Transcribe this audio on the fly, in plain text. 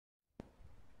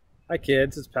Hi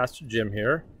kids, it's Pastor Jim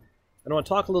here. And I want to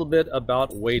talk a little bit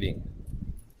about waiting.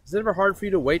 Is it ever hard for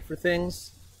you to wait for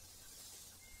things?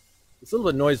 It's a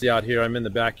little bit noisy out here. I'm in the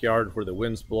backyard where the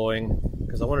wind's blowing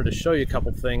because I wanted to show you a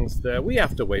couple things that we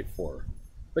have to wait for.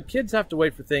 But kids have to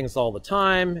wait for things all the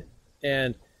time,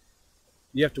 and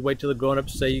you have to wait till the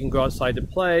grown-ups say you can go outside to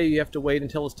play. You have to wait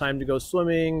until it's time to go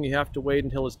swimming. You have to wait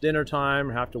until it's dinner time.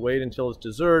 You have to wait until it's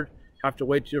dessert. You have to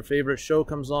wait till your favorite show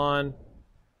comes on.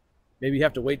 Maybe you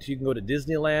have to wait till you can go to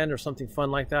Disneyland or something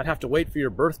fun like that. Have to wait for your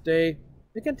birthday.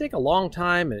 It can take a long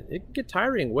time. It can get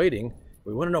tiring waiting.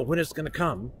 We want to know when it's going to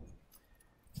come.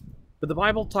 But the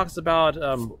Bible talks about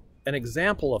an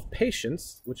example of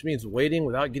patience, which means waiting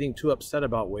without getting too upset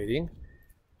about waiting,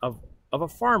 of a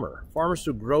farmer. Farmers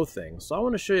who grow things. So I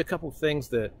want to show you a couple of things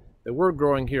that we're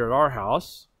growing here at our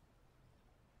house.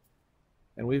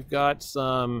 And we have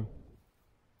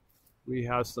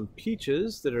some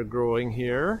peaches that are growing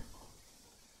here.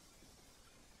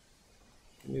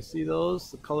 Can you see those,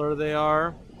 the color they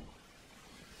are?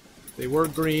 They were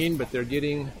green, but they're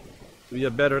getting to be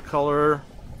a better color.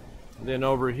 And then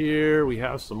over here we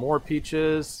have some more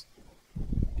peaches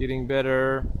getting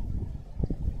better.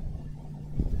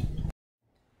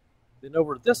 Then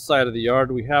over this side of the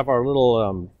yard we have our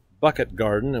little bucket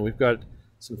garden, and we've got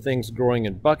some things growing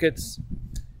in buckets.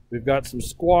 We've got some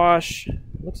squash.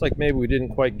 Looks like maybe we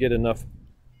didn't quite get enough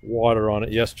water on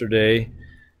it yesterday.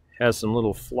 Has some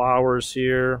little flowers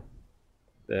here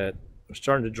that are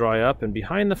starting to dry up, and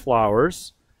behind the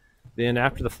flowers, then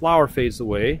after the flower fades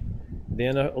away,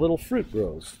 then a little fruit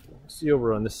grows. See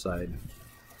over on this side.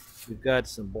 We've got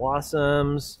some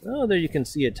blossoms. Oh, there you can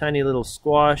see a tiny little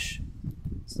squash.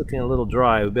 It's looking a little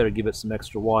dry. We better give it some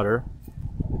extra water.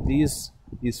 These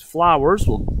flowers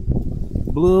will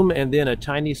bloom, and then a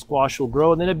tiny squash will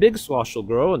grow, and then a big squash will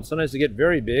grow, and sometimes they get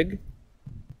very big.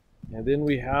 And then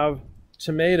we have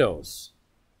tomatoes.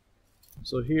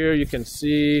 So here you can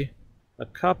see a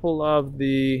couple of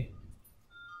the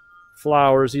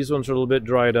flowers. These ones are a little bit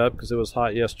dried up because it was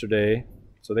hot yesterday,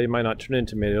 so they might not turn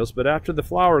into tomatoes. But after the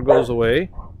flower goes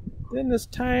away, then this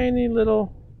tiny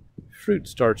little fruit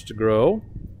starts to grow.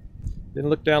 Then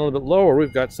look down a little bit lower.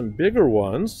 We've got some bigger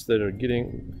ones that are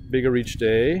getting bigger each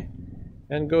day,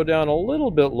 and go down a little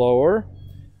bit lower,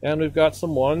 and we've got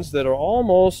some ones that are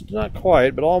almost, not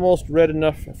quite, but almost red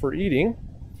enough for eating.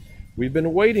 We've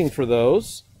been waiting for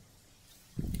those.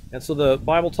 And so the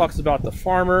Bible talks about the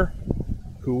farmer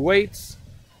who waits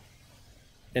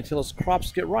until his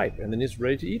crops get ripe, and then he's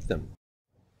ready to eat them.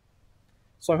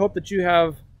 So I hope that you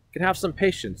can have some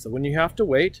patience. So when you have to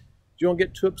wait, you don't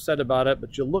get too upset about it,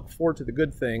 but you'll look forward to the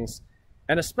good things.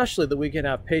 And especially that we can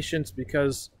have patience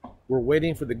because we're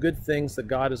waiting for the good things that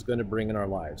God is going to bring in our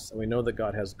lives. And we know that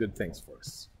God has good things for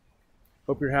us.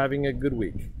 Hope you're having a good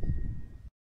week.